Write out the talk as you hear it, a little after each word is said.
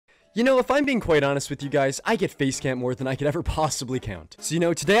You know, if I'm being quite honest with you guys, I get face cam more than I could ever possibly count. So, you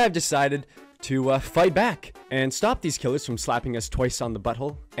know, today I've decided to fight back and stop these killers from slapping us twice on the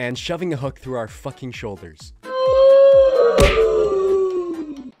butthole and shoving a hook through our fucking shoulders.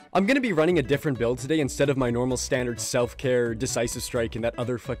 I'm gonna be running a different build today instead of my normal standard self-care, decisive strike, and that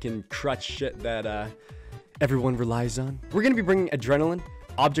other fucking crutch shit that everyone relies on. We're gonna be bringing adrenaline,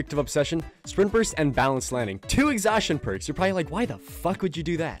 object of obsession, sprint burst, and balanced landing. 2 exhaustion perks. You're probably like, why the fuck would you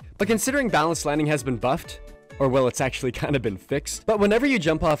do that? But considering balanced landing has been buffed, or well, it's actually kind of been fixed, but whenever you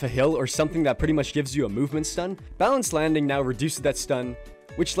jump off a hill or something that pretty much gives you a movement stun, balanced landing now reduces that stun,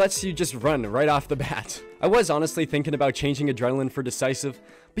 which lets you just run right off the bat. I was honestly thinking about changing adrenaline for decisive,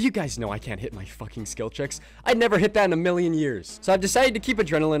 but you guys know I can't hit my fucking skill checks. I'd never hit that in a million years. So I've decided to keep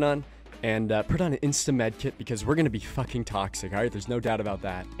adrenaline on and put on an insta med kit because we're gonna be fucking toxic, alright? There's no doubt about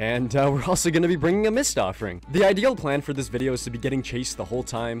that. And we're also gonna be bringing a mist offering. The ideal plan for this video is to be getting chased the whole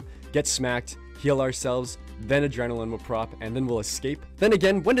time, get smacked, heal ourselves, then adrenaline will prop, and then we'll escape. Then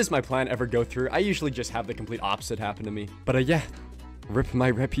again, when does my plan ever go through? I usually just have the complete opposite happen to me. But yeah, rip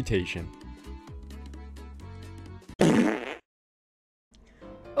my reputation.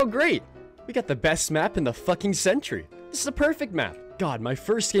 Oh great! We got the best map in the fucking century. This is a perfect map. God, my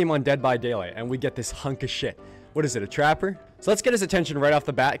first game on Dead by Daylight, and we get this hunk of shit. What is it, a trapper? So let's get his attention right off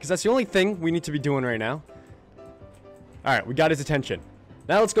the bat, because that's the only thing we need to be doing right now. Alright, we got his attention.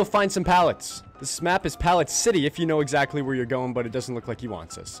 Now let's go find some pallets. This map is Pallet City if you know exactly where you're going, but it doesn't look like he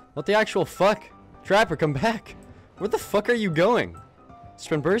wants us. What the actual fuck? Trapper, come back. Where the fuck are you going?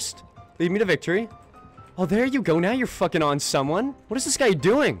 Sprint burst? Lead me to victory. Oh, there you go. Now you're fucking on someone. What is this guy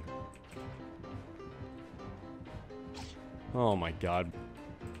doing? Oh my god.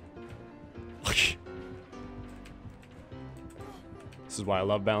 This is why I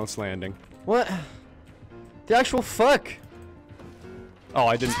love balanced landing. What? The actual fuck? Oh,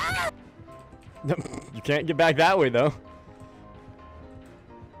 I didn't. You can't get back that way, though.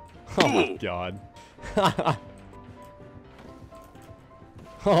 Oh my god.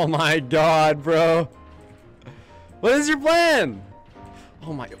 Oh my god, bro. What is your plan?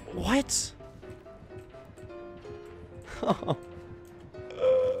 Oh my... What? Oh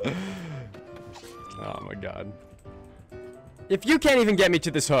my god. If you can't even get me to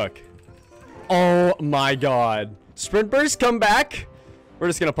this hook. Oh my god. Sprint burst, come back. We're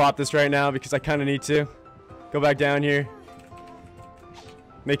just gonna pop this right now because I kind of need to. Go back down here.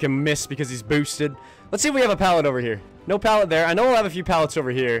 Make him miss because he's boosted. Let's see if we have a pallet over here. No pallet there. I know we'll have a few pallets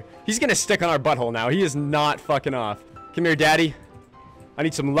over here. He's gonna stick on our butthole now. He is not fucking off. Come here, daddy. I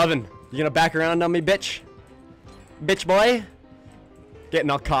need some lovin'. You gonna back around on me, bitch? Bitch boy?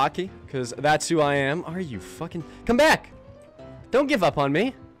 Getting all cocky, because that's who I am. Are you fucking... Come back! Don't give up on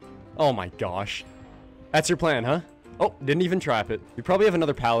me. Oh my gosh. That's your plan, huh? Oh, didn't even trap it. We probably have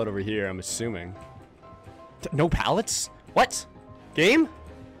another pallet over here, I'm assuming. No pallets? What? Game?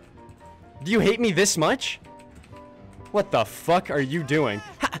 Do you hate me this much? What the fuck are you doing?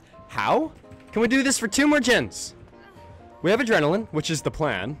 How? Can we do this for 2 more gens? We have adrenaline, which is the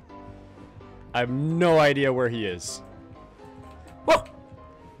plan. I have no idea where he is. Whoa!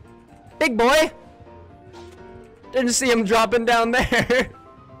 Big boy! Didn't see him dropping down there.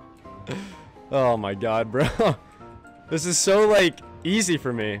 Oh my god, bro. This is so, like, easy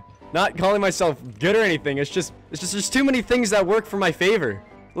for me. Not calling myself good or anything. It's just there's too many things that work for my favor.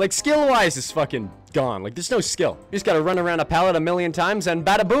 Like, skill-wise is fucking gone. Like, there's no skill. You just gotta run around a pallet a million times, and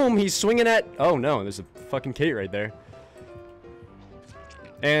bada boom, he's swinging at... Oh, no, there's a fucking Kate right there.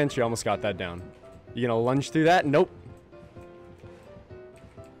 And she almost got that down. You gonna lunge through that? Nope.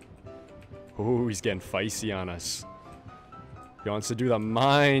 Ooh, he's getting feisty on us. He wants to do the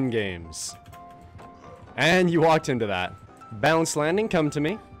mind games. And you walked into that. Balanced landing, come to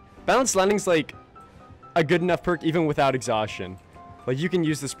me. Balanced landing's like a good enough perk even without exhaustion. Like, you can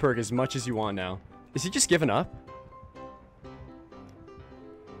use this perk as much as you want now. Is he just giving up?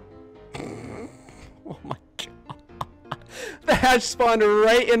 Oh my god. The hatch spawned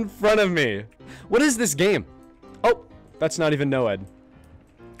right in front of me. What is this game? Oh, that's not even Noed.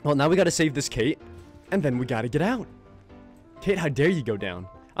 Well, now we gotta save this Kate. And then we gotta get out. Kate, how dare you go down?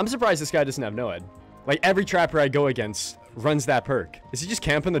 I'm surprised this guy doesn't have Noed. Like, every trapper I go against runs that perk. Is he just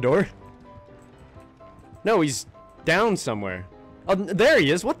camping the door? No, he's down somewhere. Oh, there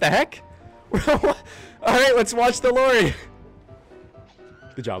he is. What the heck? Alright, let's watch the Lori.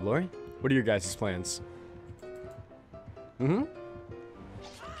 Good job, Lori. What are your guys' plans?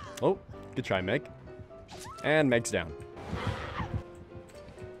 Oh, good try, Meg. And Meg's down.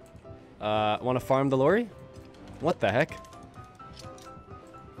 Want to farm the Lori? What the heck?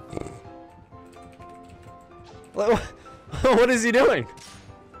 What is he doing?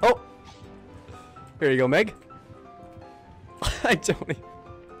 Oh! Here you go, Meg. I don't...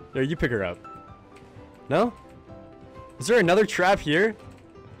 Here, you pick her up. No? Is there another trap here?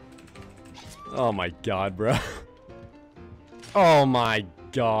 Oh my god, bro. Oh my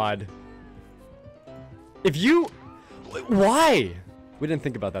god. If you... Why? We didn't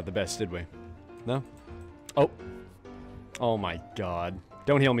think about that the best, did we? No? Oh. Oh my god.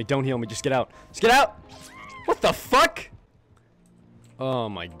 Don't heal me, don't heal me. Just get out. Just get out! What the fuck? Oh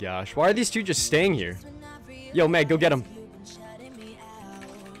my gosh. Why are these two just staying here? Yo, Meg, go get him.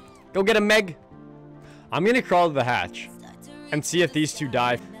 Go get him, Meg. I'm gonna crawl to the hatch and see if these two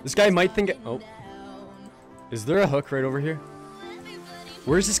die. This guy might think... Oh. Is there a hook right over here?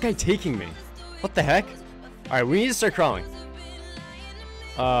 Where's this guy taking me? What the heck? Alright, we need to start crawling.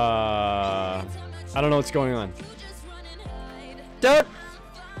 I don't know what's going on. Don't!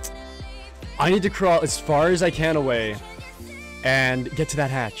 I need to crawl as far as I can away and get to that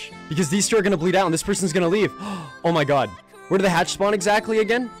hatch. Because these two are gonna bleed out and this person's gonna leave. Oh my god. Where did the hatch spawn exactly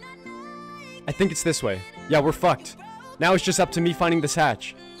again? I think it's this way. Yeah, we're fucked. Now it's just up to me finding this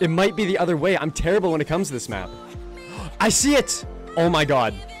hatch. It might be the other way. I'm terrible when it comes to this map. I see it! Oh my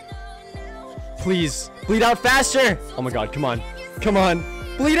god. Please. Bleed out faster! Oh my god, come on. Come on.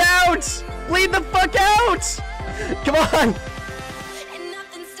 Bleed out! Bleed the fuck out! Come on!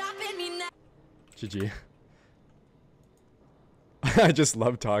 GG. I just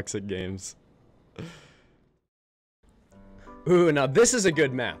love toxic games. Ooh, now this is a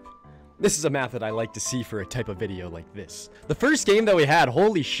good map. This is a map that I like to see for a type of video like this. The first game that we had,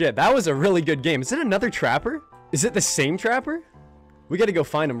 holy shit, that was a really good game. Is it another trapper? Is it the same trapper? We gotta go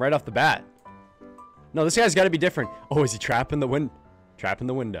find him right off the bat. No, this guy's gotta be different. Oh, is he trapping the window? Trapping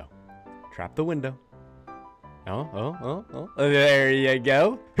the window. Trap the window. Oh. There you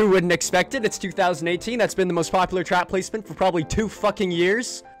go. Who wouldn't expect it? It's 2018. That's been the most popular trap placement for probably 2 fucking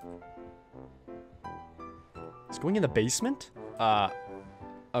years. It's going in the basement?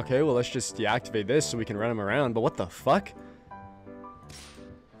 Okay, well, let's just deactivate this so we can run him around. But what the fuck?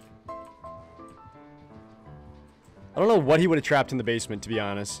 I don't know what he would have trapped in the basement, to be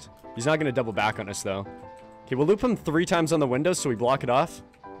honest. He's not going to double back on us, though. Okay, we'll loop him 3 times on the window so we block it off.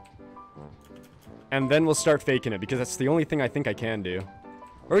 And then we'll start faking it, because that's the only thing I think I can do.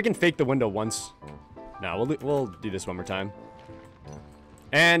 Or we can fake the window once. No, we'll do this one more time.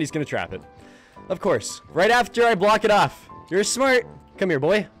 And he's going to trap it. Of course. Right after I block it off. You're smart. Come here,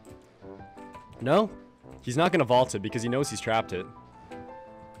 boy. No? He's not going to vault it because he knows he's trapped it.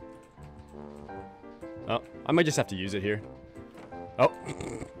 Oh, I might just have to use it here. Oh.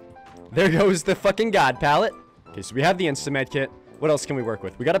 There goes the fucking god pallet. Okay, so we have the insta-med kit. What else can we work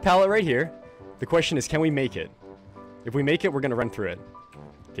with? We got a pallet right here. The question is, can we make it? If we make it, we're going to run through it.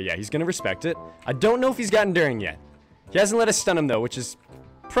 Okay, yeah, he's going to respect it. I don't know if he's got enduring yet. He hasn't let us stun him, though, which is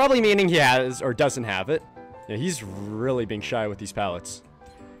probably meaning he has or doesn't have it. Yeah, he's really being shy with these pallets.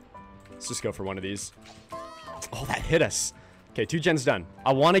 Let's just go for one of these. Oh, that hit us. Okay, 2 gens done.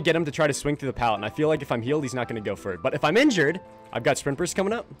 I want to get him to try to swing through the pallet, and I feel like if I'm healed, he's not going to go for it. But if I'm injured, I've got sprint burst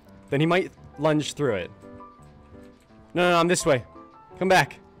coming up, then he might lunge through it. No, I'm this way. Come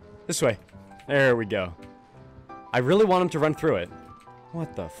back. This way. There we go. I really want him to run through it.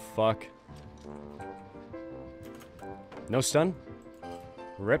 What the fuck? No stun?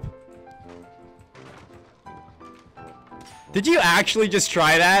 Rip. Did you actually just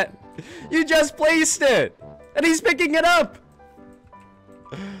try that? You just placed it! And he's picking it up!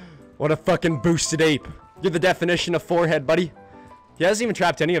 What a fucking boosted ape. You're the definition of forehead, buddy. He hasn't even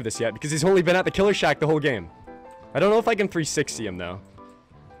trapped any of this yet because he's only been at the killer shack the whole game. I don't know if I can 360 him, though.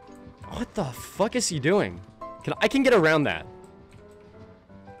 What the fuck is he doing? I can get around that.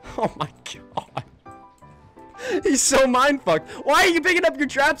 Oh my god. He's so mindfucked. Why are you picking up your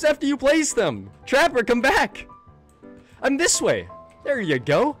traps after you place them? Trapper, come back. I'm this way. There you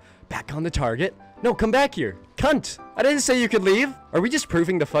go. Back on the target. No, come back here. Cunt. I didn't say you could leave. Are we just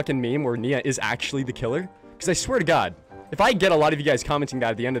proving the fucking meme where Nia is actually the killer? Because I swear to God, if I get a lot of you guys commenting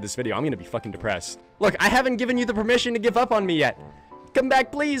that at the end of this video, I'm going to be fucking depressed. Look, I haven't given you the permission to give up on me yet. Come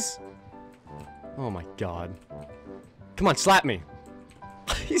back, please. Oh my god. Come on, slap me.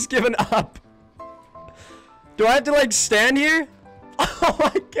 He's given up. Do I have to, like, stand here? Oh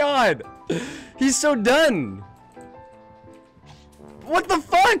my god. He's so done. What the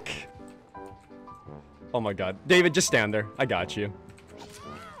fuck? Oh my god. David, just stand there. I got you.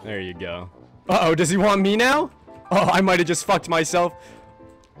 There you go. Uh-oh, does he want me now? Oh, I might have just fucked myself.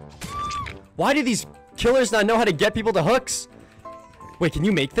 Why do these killers not know how to get people to hooks? Wait, can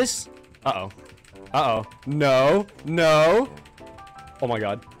you make this? Uh-oh. Uh-oh. No. No. Oh my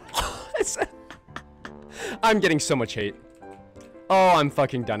god. I'm getting so much hate. Oh, I'm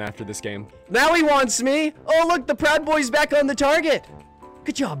fucking done after this game. Now he wants me. Oh, look, the Proud Boy's back on the target.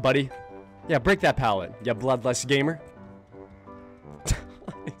 Good job, buddy. Yeah, break that pallet, you bloodless gamer.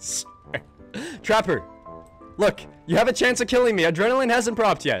 I swear. Trapper, look, you have a chance of killing me. Adrenaline hasn't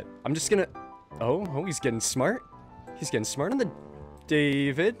propped yet. I'm just gonna... Oh, he's getting smart. He's getting smart on the...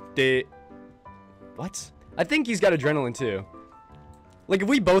 David. What? I think he's got adrenaline too. Like, if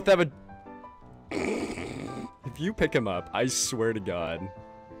we both have a... If you pick him up, I swear to God.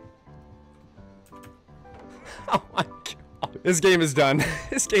 Oh my God. This game is done.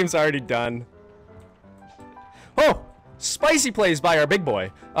 This game's already done. Oh! Spicy plays by our big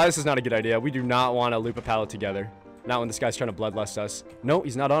boy. Oh, this is not a good idea. We do not want to loop a pallet together. Not when this guy's trying to bloodlust us. No,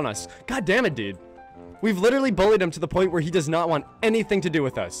 he's not on us. God damn it, dude. We've literally bullied him to the point where he does not want anything to do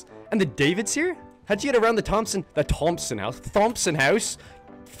with us. And the David's here? How'd you get around the Thompson house? Thompson house?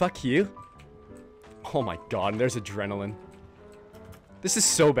 Fuck you. Oh my God, there's adrenaline. This is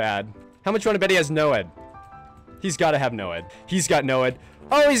so bad. How much you want to bet he has no-ed? He's got to have no-ed. He's got no-ed.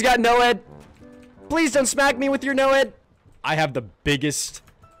 Oh, he's got no-ed. Please don't smack me with your no-ed. I have the biggest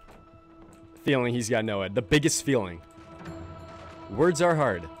feeling he's got no-ed. The biggest feeling. Words are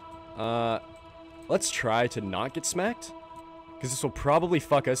hard. Let's try to not get smacked. Because this will probably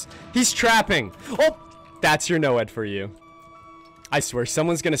fuck us. He's trapping. Oh, that's your no-ed for you. I swear,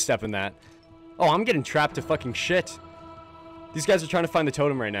 someone's going to step in that. Oh, I'm getting trapped to fucking shit. These guys are trying to find the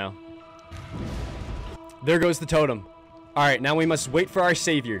totem right now. There goes the totem. Alright, now we must wait for our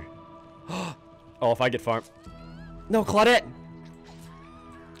savior. Oh, if I get farmed. No, Claudette!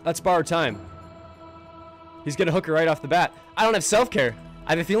 Let's borrow time. He's gonna hook her right off the bat. I don't have self-care.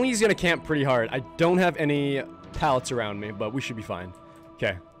 I have a feeling he's gonna camp pretty hard. I don't have any pallets around me, but we should be fine.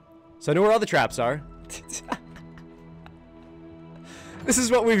 Okay. So I know where all the traps are. This is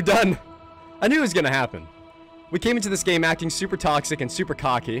what we've done. I knew it was gonna happen. We came into this game acting super toxic and super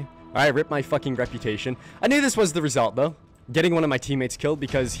cocky. Alright, rip my fucking reputation. I knew this was the result, though. Getting one of my teammates killed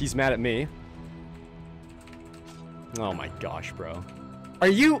because he's mad at me. Oh my gosh, bro. Are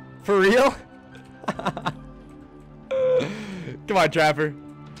you for real? Come on, Trapper.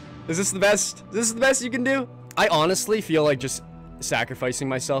 Is this the best? Is this the best you can do? I honestly feel like just sacrificing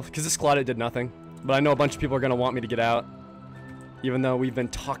myself because this Claudette did nothing. But I know a bunch of people are going to want me to get out. Even though we've been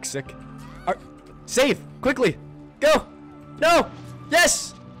toxic. Save! Quickly! Go! No!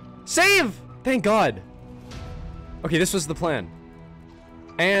 Yes! Save! Thank God. Okay, this was the plan.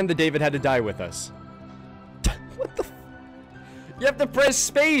 And the David had to die with us. What the f... You have to press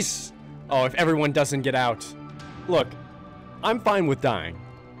space! Oh, if everyone doesn't get out. Look, I'm fine with dying.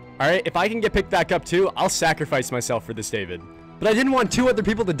 Alright, if I can get picked back up too, I'll sacrifice myself for this David. But I didn't want 2 other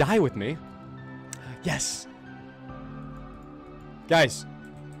people to die with me. Yes. Guys.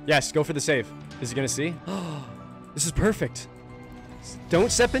 Yes, go for the save. Is he gonna see? Oh, this is perfect.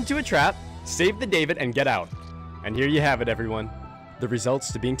 Don't step into a trap, save the David, and get out. And here you have it, everyone. The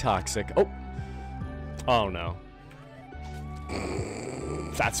results to being toxic. Oh. Oh, no.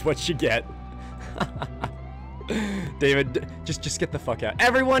 That's what you get. David, just get the fuck out.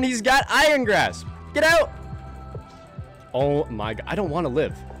 Everyone, he's got Iron Grasp. Get out. Oh, my God. I don't want to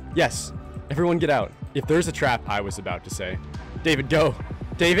live. Yes. Everyone get out. If there's a trap, I was about to say. David, go.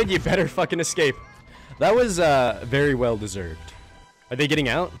 David, you better fucking escape. That was very well deserved. Are they getting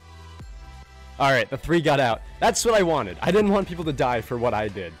out? Alright, the 3 got out. That's what I wanted. I didn't want people to die for what I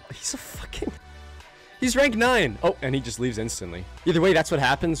did. He's a fucking... He's rank 9. Oh, and he just leaves instantly. Either way, that's what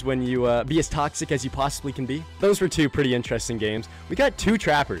happens when you be as toxic as you possibly can be. Those were 2 pretty interesting games. We got 2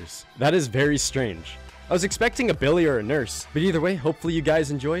 trappers. That is very strange. I was expecting a Billy or a nurse. But either way, hopefully you guys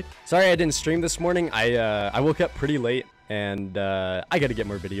enjoyed. Sorry I didn't stream this morning. I woke up pretty late. And I gotta get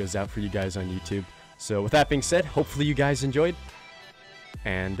more videos out for you guys on YouTube. So with that being said, hopefully you guys enjoyed.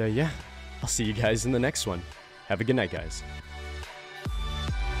 And yeah, I'll see you guys in the next one. Have a good night, guys.